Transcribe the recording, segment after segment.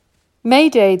May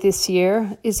Day this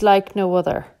year is like no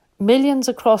other. Millions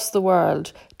across the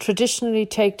world traditionally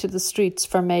take to the streets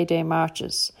for May Day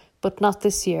marches, but not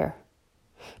this year.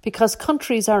 Because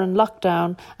countries are in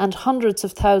lockdown and hundreds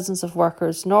of thousands of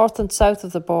workers north and south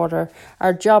of the border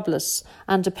are jobless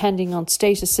and depending on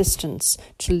state assistance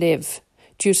to live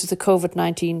due to the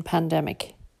COVID-19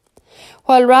 pandemic.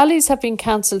 While rallies have been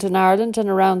cancelled in Ireland and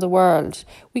around the world,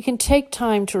 we can take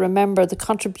time to remember the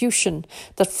contribution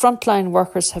that frontline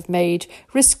workers have made,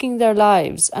 risking their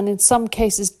lives and in some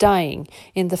cases dying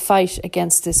in the fight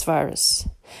against this virus.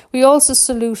 We also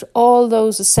salute all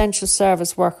those essential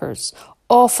service workers,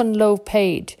 often low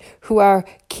paid, who are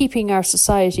keeping our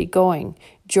society going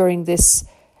during this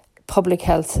public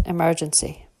health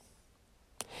emergency.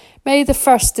 May the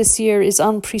 1st this year is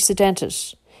unprecedented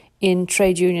in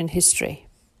trade union history.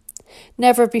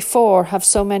 Never before have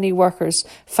so many workers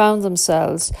found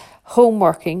themselves home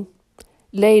working,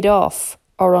 laid off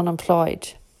or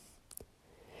unemployed.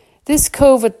 This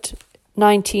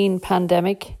COVID-19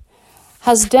 pandemic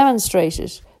has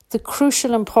demonstrated the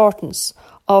crucial importance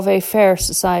of a fair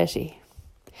society.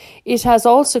 It has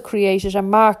also created a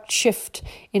marked shift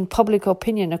in public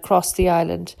opinion across the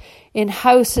island in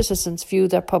how citizens view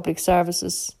their public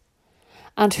services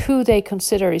and who they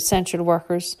consider essential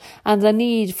workers, and the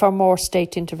need for more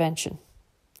state intervention.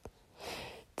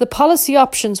 The policy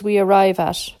options we arrive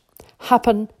at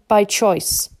happen by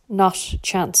choice, not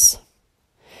chance.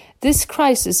 This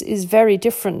crisis is very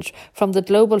different from the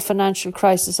global financial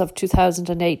crisis of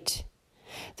 2008.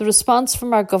 The response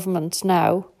from our government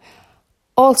now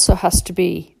also has to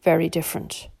be very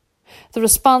different. The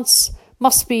response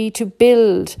must be to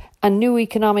build a new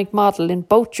economic model in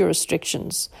both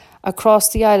jurisdictions across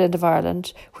the island of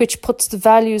Ireland, which puts the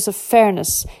values of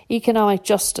fairness, economic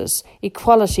justice,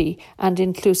 equality and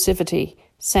inclusivity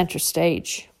centre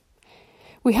stage.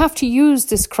 We have to use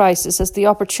this crisis as the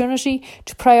opportunity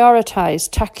to prioritise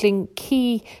tackling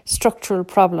key structural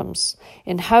problems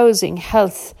in housing,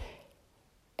 health,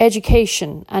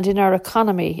 education and in our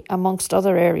economy, amongst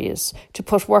other areas, to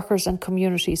put workers and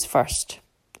communities first.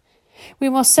 We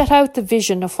must set out the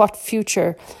vision of what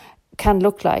future can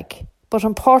look like, but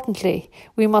importantly,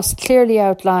 we must clearly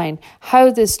outline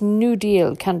how this New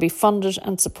Deal can be funded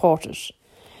and supported.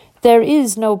 There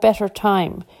is no better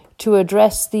time to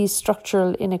address these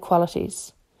structural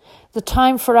inequalities. The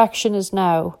time for action is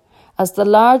now. As the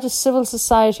largest civil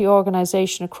society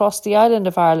organisation across the island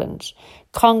of Ireland,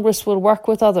 Congress will work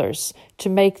with others to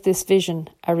make this vision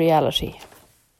a reality.